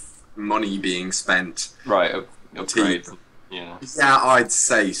lot of money being spent. Right, upgrades. Yeah. Yeah, I'd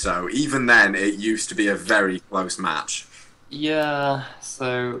say so. Even then, it used to be a very close match. Yeah,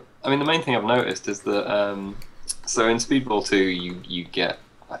 so, I mean, the main thing I've noticed is that, so in Speedball 2, you get,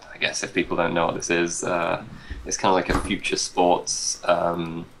 I guess if people don't know what this is, it's kind of like a future sports,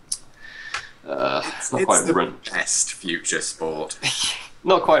 it's not quite the best future sport.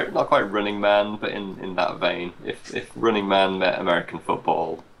 not quite Running Man, but in that vein. If Running Man met American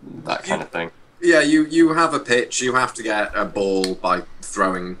football, that kind of thing. Yeah, you have a pitch. You have to get a ball by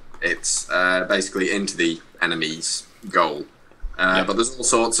throwing it basically into the enemy's goal. But there's all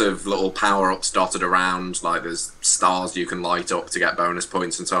sorts of little power-ups dotted around, like there's stars you can light up to get bonus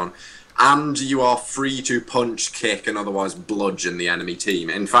points and so on. And you are free to punch, kick, and otherwise bludgeon the enemy team.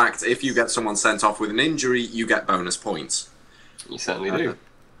 In fact, if you get someone sent off with an injury, you get bonus points. You certainly do.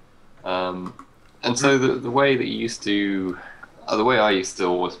 And so the way that you used to... the way I used to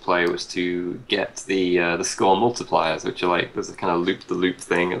always play was to get the score multipliers, which are like, there's a kind of loop-the-loop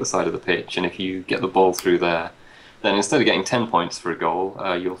thing at the side of the pitch, and if you get the ball through there, then instead of getting 10 points for a goal,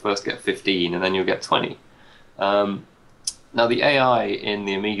 you'll first get 15, and then you'll get 20. Now, the AI in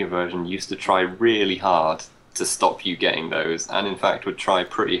the Amiga version used to try really hard to stop you getting those, and in fact would try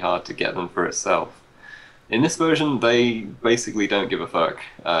pretty hard to get them for itself. In this version, they basically don't give a fuck.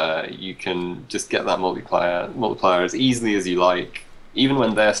 You can just get that multiplier as easily as you like. Even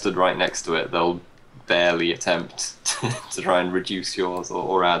when they're stood right next to it, they'll barely attempt to try and reduce yours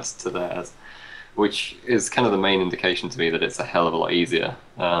or add to theirs, which is kind of the main indication to me that it's a hell of a lot easier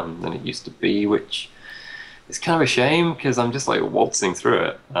than it used to be, which is kind of a shame because I'm just like waltzing through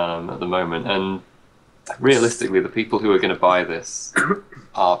it at the moment. And realistically, the people who are going to buy this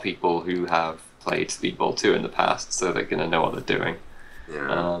are people who have played Speedball 2 in the past, so they're going to know what they're doing.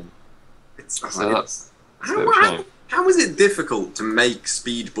 Yeah. So that's a bit of a shame. How is it difficult to make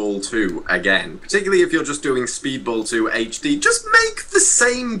Speedball 2 again? Particularly if you're just doing Speedball 2 HD. Just make the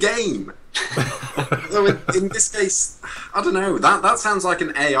same game! So in this case, I don't know, that sounds like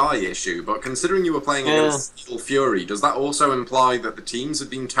an AI issue, but considering you were playing against Steel Fury, does that also imply that the teams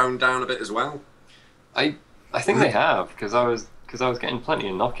have been toned down a bit as well? I think they have, because I was getting plenty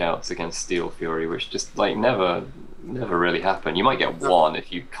of knockouts against Steel Fury, which just like never really happened. You might get one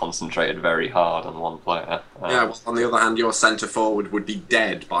if you concentrated very hard on one player. Yeah, well, on the other hand, your centre forward would be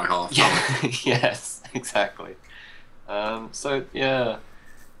dead by half time. Yes, exactly. So yeah,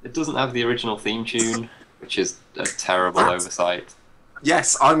 it doesn't have the original theme tune, which is a terrible oversight.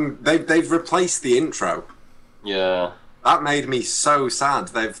 Yes, they've replaced the intro. Yeah. That made me so sad.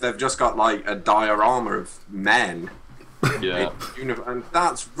 They've just got like a diorama of men. Yeah. And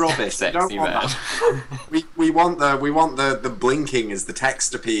that's rubbish. Sexy we don't want man. that. we want the blinking as the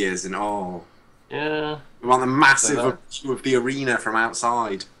text appears and Yeah. we want the massive view of the arena from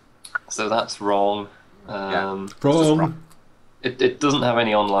outside. So that's wrong. Wrong. It doesn't have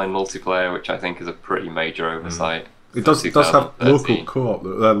any online multiplayer, which I think is a pretty major oversight. It does have local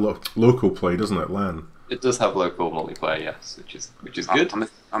co-op, local play, doesn't it, LAN? It does have local multiplayer, yes, which is good.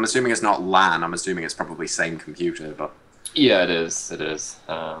 I'm assuming it's not LAN. I'm assuming it's probably same computer, but yeah, it is. It is.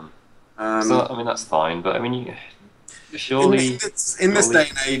 So I mean that's fine, but I mean, surely in this day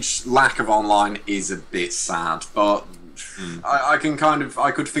and age, lack of online is a bit sad. But I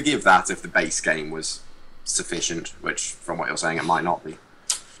could forgive that if the base game was sufficient, which from what you're saying, it might not be.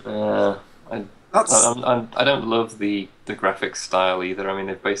 I don't love the graphics style either. I mean,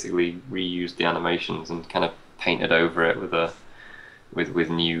 they've basically reused the animations and kind of painted over it with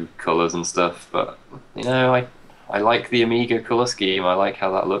new colours and stuff. But you know, I like the Amiga colour scheme. I like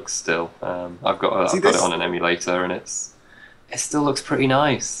how that looks still. I've got it on an emulator, and it still looks pretty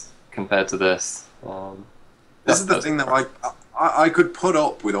nice compared to this. This is the thing that I could put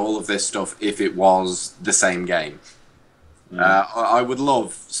up with all of this stuff if it was the same game. I would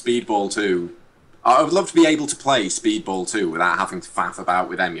love Speedball 2. I would love to be able to play Speedball 2 without having to faff about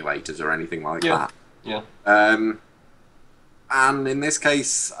with emulators or anything like that. Yeah. And in this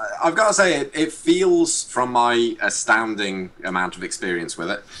case, I've got to say, it feels, from my astounding amount of experience with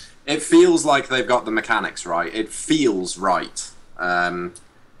it, it feels like they've got the mechanics right. It feels right. In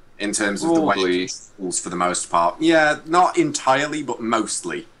terms of the way it feels for the most part. Yeah, not entirely, but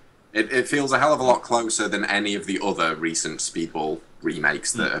mostly. It feels a hell of a lot closer than any of the other recent Speedball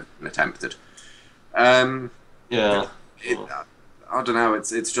remakes that have been attempted. Yeah. I don't know,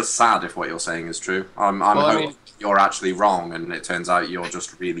 it's just sad if what you're saying is true. I'm hoping you're actually wrong and it turns out you're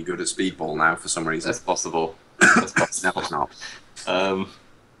just really good at Speedball now for some reason. That's possible. That's possible. No, it's not.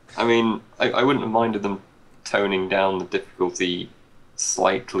 I mean, I wouldn't have minded them toning down the difficulty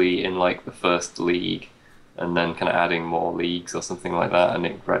slightly in like the first league and then kind of adding more leagues or something like that and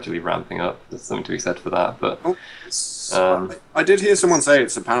it gradually ramping up. There's something to be said for that. But I did hear someone say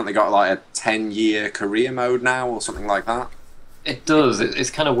it's apparently got like a 10-year career mode now or something like that. It does. It's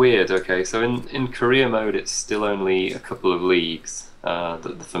kind of weird. Okay, so in career mode it's still only a couple of leagues,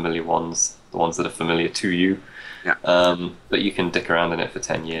 the familiar ones, the ones that are familiar to you. Yeah. But you can dick around in it for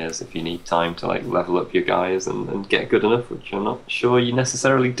 10 years if you need time to like level up your guys and get good enough, which I'm not sure you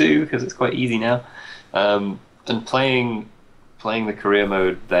necessarily do because it's quite easy now. And playing the career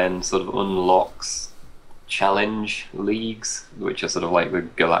mode then sort of unlocks challenge leagues, which are sort of like the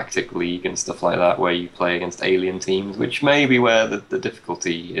Galactic League and stuff like that, where you play against alien teams, which may be where the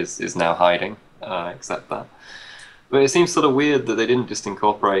difficulty is now hiding. I accept that. But it seems sort of weird that they didn't just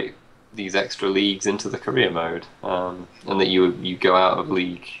incorporate these extra leagues into the career mode, and that you go out of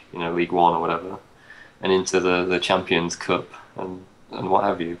League, League One or whatever, and into the Champions Cup and what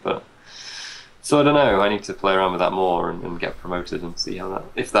have you. But so I don't know. I need to play around with that more and get promoted and see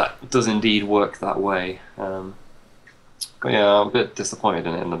if that does indeed work that way. But yeah, I'm a bit disappointed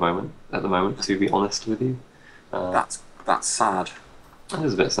in it at the moment, to be honest with you. That's sad. It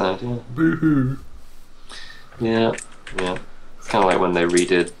is a bit sad, yeah. Boo-hoo. Yeah. It's kind of like when they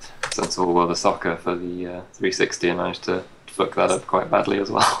redid Sensible World of Soccer for the 360 and managed to fuck that up quite badly as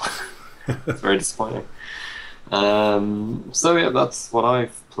well. It's very disappointing. So yeah, that's what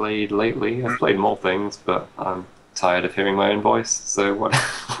I've played lately. I've played more things, but I'm tired of hearing my own voice. So what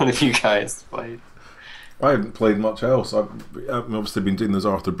have you guys played? I haven't played much else. I've obviously been doing those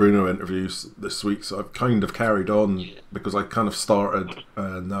Arthur Bruno interviews this week, so I've kind of carried on because I kind of started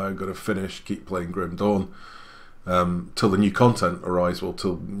and now I'm going to finish, keep playing Grim Dawn till the new content arrives, well,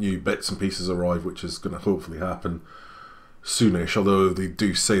 till new bits and pieces arrive, which is going to hopefully happen soonish, although they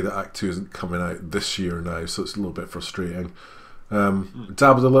do say that Act 2 isn't coming out this year now, so it's a little bit frustrating.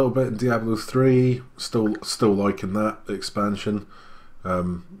 Dabbled a little bit in Diablo 3, still liking that expansion.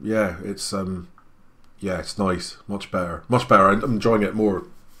 It's nice, much better. I'm enjoying it more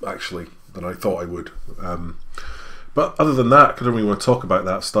actually than I thought I would. But other than that, I don't really want to talk about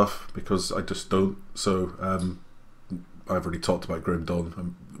that stuff because I just don't. So I've already talked about Grim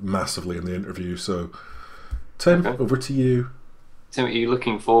Dawn massively in the interview. So Tim, over to you. Tim, are you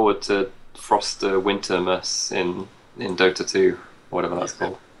looking forward to Frost Wintermas in Dota 2, or whatever that's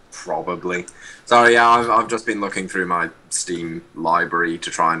called? Probably. Sorry, yeah, I've just been looking through my Steam library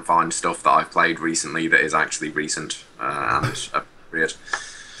to try and find stuff that I've played recently that is actually recent and appropriate.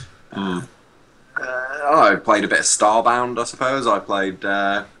 I played a bit of Starbound, I suppose. I played...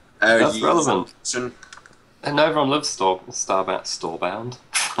 That's relevant. And everyone loves Starbound.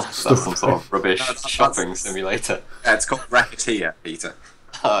 That's some sort of rubbish shopping simulator. Yeah, it's called Racketeer, Peter.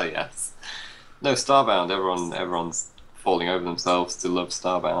 Oh, yes. No, Starbound, everyone's falling over themselves to love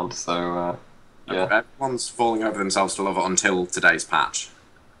Starbound, so yeah. Everyone's falling over themselves to love it until today's patch.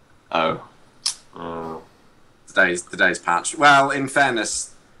 Oh. Today's patch. Well, in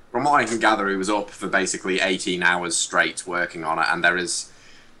fairness, from what I can gather, he was up for basically 18 hours straight working on it, and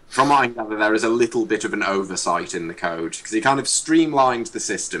from what I can gather, there is a little bit of an oversight in the code, because he kind of streamlined the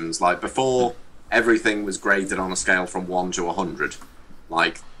systems. Like, before, everything was graded on a scale from 1 to 100.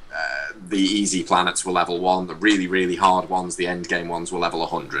 Like, the easy planets were level 1, the really, really hard ones, the endgame ones, were level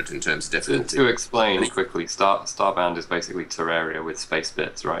 100 in terms of difficulty. To explain quickly, Starbound is basically Terraria with space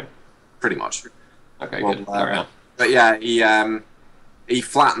bits, right? Pretty much. Okay, good. Carry on. But yeah, he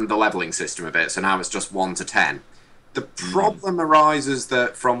flattened the leveling system a bit, so now it's just 1 to 10. The problem arises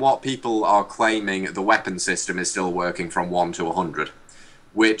that from what people are claiming, the weapon system is still working from 1 to 100,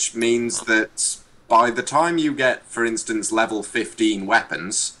 which means that by the time you get, for instance, level 15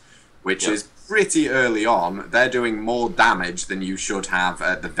 weapons, which is pretty early on, they're doing more damage than you should have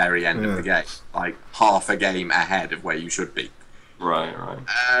at the very end of the game, like half a game ahead of where you should be. Right.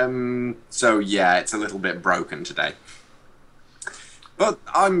 So yeah, it's a little bit broken today. But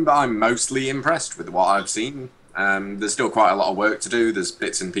I'm mostly impressed with what I've seen. There's still quite a lot of work to do. There's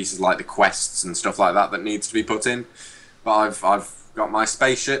bits and pieces like the quests and stuff like that needs to be put in. But I've got my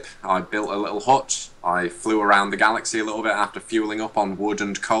spaceship. I built a little hut. I flew around the galaxy a little bit after fueling up on wood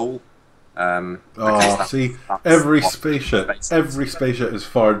and coal. Every spaceship is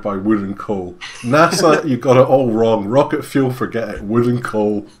fired by wood and coal. NASA, you got it all wrong. Rocket fuel, forget it. Wood and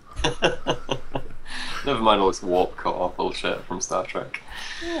coal. Never mind all this warp core bullshit from Star Trek.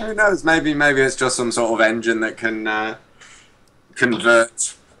 Yeah, who knows? Maybe it's just some sort of engine that can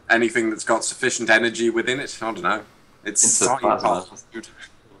convert anything that's got sufficient energy within it. I don't know. It's plasma.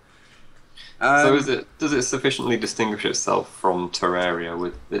 So does it sufficiently distinguish itself from Terraria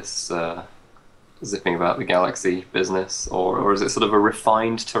with this zipping about the galaxy business, or is it sort of a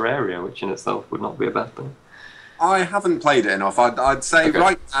refined Terraria, which in itself would not be a bad thing? I haven't played it enough. I'd say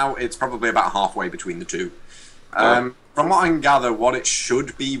right now it's probably about halfway between the two. From what I can gather, what it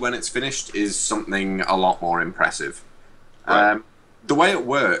should be when it's finished is something a lot more impressive. Right. The way it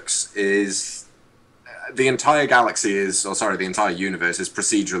works is the entire universe is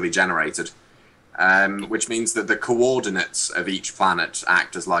procedurally generated. which means that the coordinates of each planet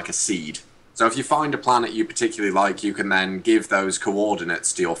act as like a seed. So if you find a planet you particularly like, you can then give those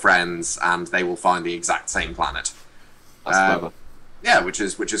coordinates to your friends, and they will find the exact same planet. That's clever. Yeah, which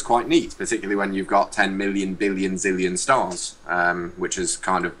is quite neat, particularly when you've got 10 million billion zillion stars, which is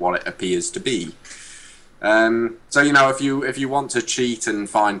kind of what it appears to be. So you know, if you want to cheat and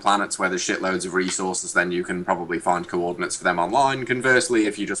find planets where there's shitloads of resources, then you can probably find coordinates for them online. Conversely,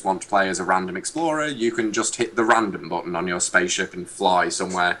 if you just want to play as a random explorer, you can just hit the random button on your spaceship and fly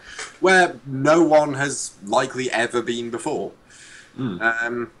somewhere where no one has likely ever been before.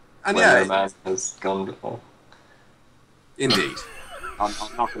 And Where no man has gone before. Indeed. I'm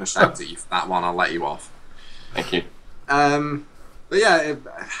not going to shout at you for that one. I'll let you off. Thank you. But yeah,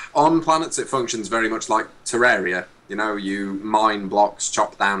 on planets it functions very much like Terraria. You know, you mine blocks,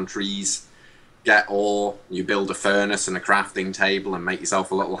 chop down trees, get ore, you build a furnace and a crafting table and make yourself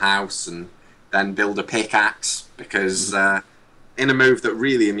a little house, and then build a pickaxe, because in a move that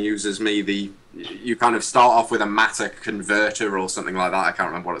really amuses me, you kind of start off with a matter converter or something like that, I can't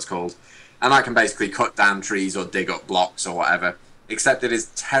remember what it's called, and that can basically cut down trees or dig up blocks or whatever. Except it is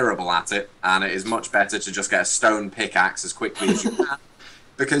terrible at it, and it is much better to just get a stone pickaxe as quickly as you can,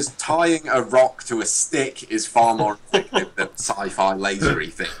 because tying a rock to a stick is far more effective than sci-fi lasery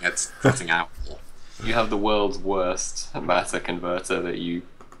thing it's cutting out for. You have the world's worst matter converter that you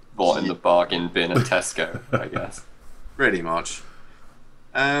bought in the bargain bin at Tesco, I guess. Pretty much.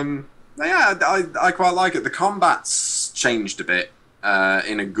 Yeah, I quite like it. The combat's changed a bit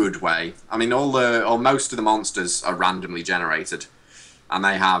in a good way. I mean, most of the monsters are randomly generated, and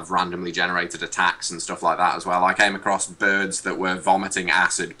they have randomly generated attacks and stuff like that as well. I came across birds that were vomiting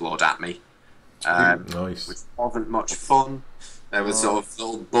acid blood at me, Nice. which wasn't much fun. There were sort of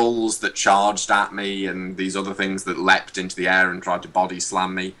little bulls that charged at me, and these other things that leapt into the air and tried to body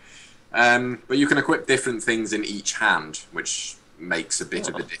slam me. But you can equip different things in each hand, which makes a bit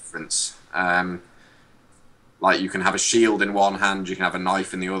of a difference. Like, you can have a shield in one hand, you can have a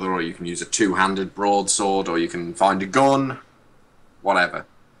knife in the other, or you can use a two-handed broadsword, or you can find a gun, whatever.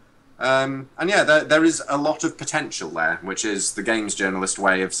 And yeah, there is a lot of potential there, which is the games journalist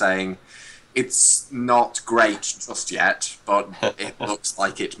way of saying it's not great just yet, but it looks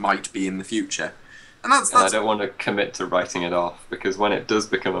like it might be in the future. And that's I don't want to commit to writing it off, because when it does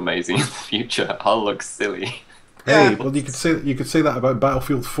become amazing in the future, I'll look silly. Hey, well, you could say that about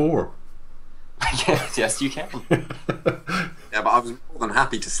Battlefield 4. Yes, you can. Yeah, but I was more than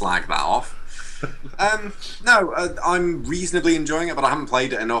happy to slag that off. I'm reasonably enjoying it, but I haven't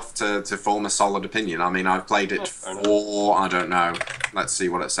played it enough to form a solid opinion. I mean, I've played it for, I don't know, let's see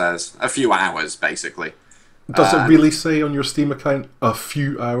what it says, a few hours, basically. Does it really say on your Steam account a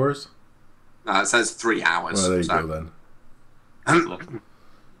few hours? No, it says 3 hours. Well, there you go then.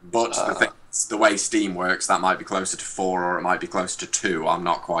 But the thing is, the way Steam works, that might be closer to 4 or it might be closer to 2. I'm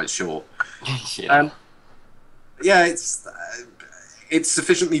not quite sure. Yeah, it's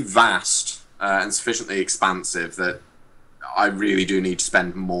sufficiently vast and sufficiently expansive that I really do need to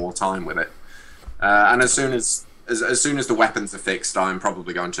spend more time with it. And as soon as the weapons are fixed, I'm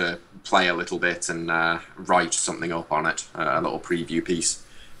probably going to play a little bit and write something up on it, a little preview piece.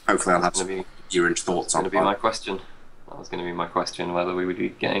 Hopefully, I'll have some coherent thoughts on it. That was going to be my question, whether we would be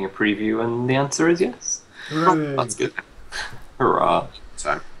getting a preview, and the answer is yes. Hooray. That's good. Hurrah.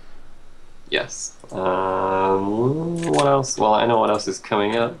 So, yes. What else? Well, I know what else is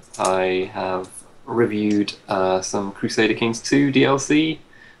coming up. I have reviewed some Crusader Kings 2 DLC,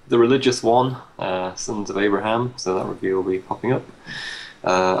 the religious one, Sons of Abraham, so that review will be popping up.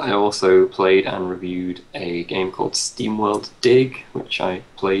 I also played and reviewed a game called SteamWorld Dig, which I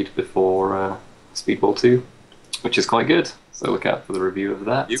played before Speedball 2, which is quite good, so look out for the review of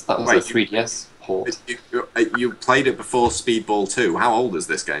that. That was a 3DS port. You played it before Speedball 2. How old is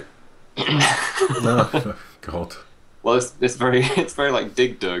this game? Oh, God. Well, it's very like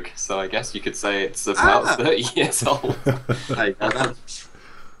Dig Dug, so I guess you could say it's about 30 years old. Hey,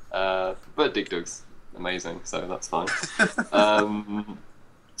 But Dig Dug's amazing, so that's fine.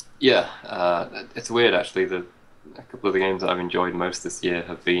 It's weird actually. A couple of the games that I've enjoyed most this year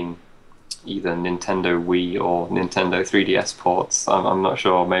have been either Nintendo Wii or Nintendo 3DS ports. I'm not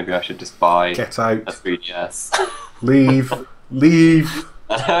sure. Maybe I should just buy Get out. a 3DS. Leave.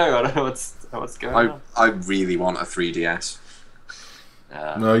 I don't know what's going on. I really want a 3DS.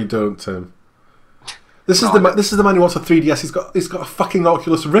 No, you don't, Tim. This is the man who wants a 3DS. He's got a fucking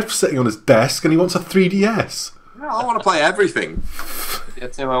Oculus Rift sitting on his desk, and he wants a 3DS. No, I want to play everything. Yeah,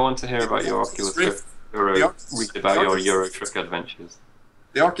 Tim, I want to hear about your Oculus Rift. Read about your Euro Truck adventures.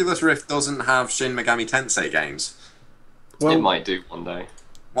 The Oculus Rift doesn't have Shin Megami Tensei games. Well, It might do one day.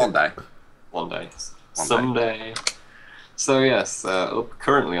 One day. One day. One Someday. So yes, up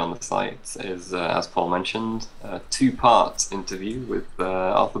currently on the site is, as Paul mentioned, a two-part interview with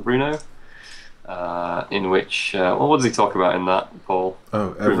Arthur Bruno, in which, well, what does he talk about in that, Paul? Oh,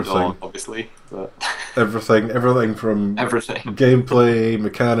 Grim everything. Dawn, obviously. But Everything from everything. gameplay,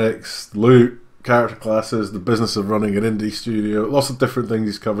 mechanics, loot, character classes, the business of running an indie studio, lots of different things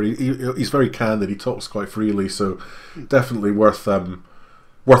he's covered. He's very candid, he talks quite freely, so definitely worth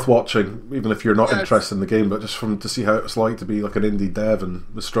watching, even if you're not interested in the game, but just to see how it's like to be like an indie dev and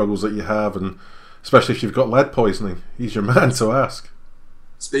the struggles that you have, and especially if you've got lead poisoning, he's your man to ask.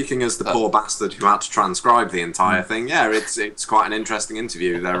 Speaking as the poor bastard who had to transcribe the entire thing, yeah, it's quite an interesting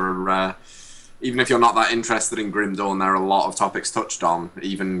interview. There are, even if you're not that interested in Grim Dawn, there are a lot of topics touched on,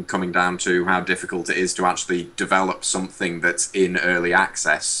 even coming down to how difficult it is to actually develop something that's in early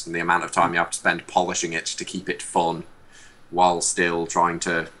access, and the amount of time you have to spend polishing it to keep it fun, while still trying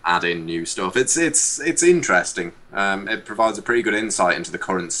to add in new stuff. It's interesting. It provides a pretty good insight into the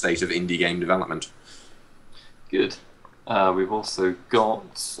current state of indie game development. Good. We've also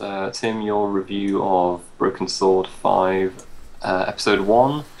got, Tim, your review of Broken Sword 5, Episode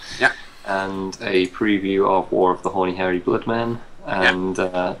 1. Yeah. And a preview of War of the Horny Hairy Bloodmen. And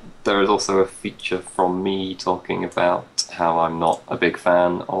there is also a feature from me talking about how I'm not a big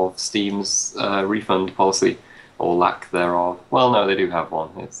fan of Steam's refund policy, or lack thereof. Well, no, they do have one.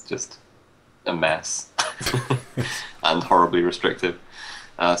 It's just a mess and horribly restrictive.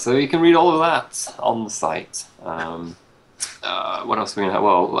 So you can read all of that on the site. What else are we going to have?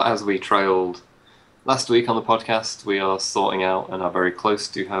 Well, as we trailed last week on the podcast, we are sorting out and are very close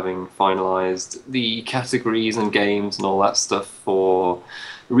to having finalised the categories and games and all that stuff for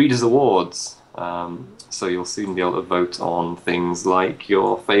Readers' Awards. So you'll soon be able to vote on things like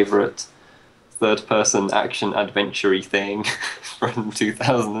your favourite third-person action adventure-y thing from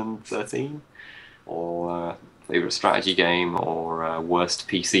 2013, or favourite strategy game, or worst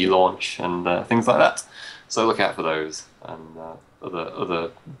PC launch, and things like that. So look out for those, and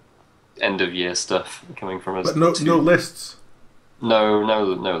other end-of-year stuff coming from us. But no lists. No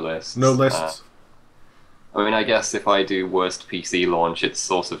lists. No lists. I mean, I guess if I do worst PC launch, it's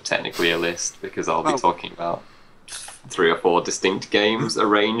sort of technically a list, because I'll be talking about 3 or 4 distinct games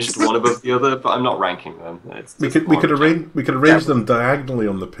arranged one above the other, but I'm not ranking them. We could arrange them diagonally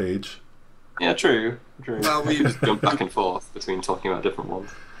on the page. Yeah, true. Well, we just jump back and forth between talking about different ones.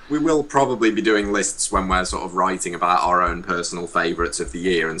 We will probably be doing lists when we're sort of writing about our own personal favourites of the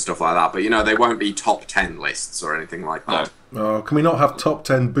year and stuff like that, but they won't be top 10 lists or anything like that. No. Oh, can we not have top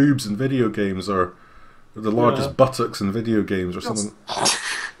 10 boobs in video games, or the largest buttocks in video games, or something?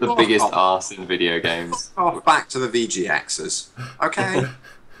 The biggest arse in video games. Back to the VGXs. Okay.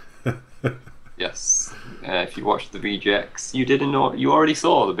 Yes. If you watched the VGX, you already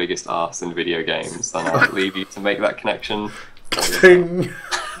saw the biggest arse in video games, and I'll leave you to make that connection. Ting.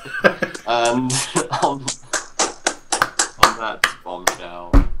 And on that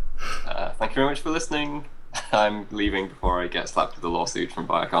bombshell, thank you very much for listening. I'm leaving before I get slapped with a lawsuit from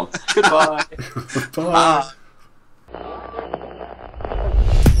Viacom. Goodbye. Bye.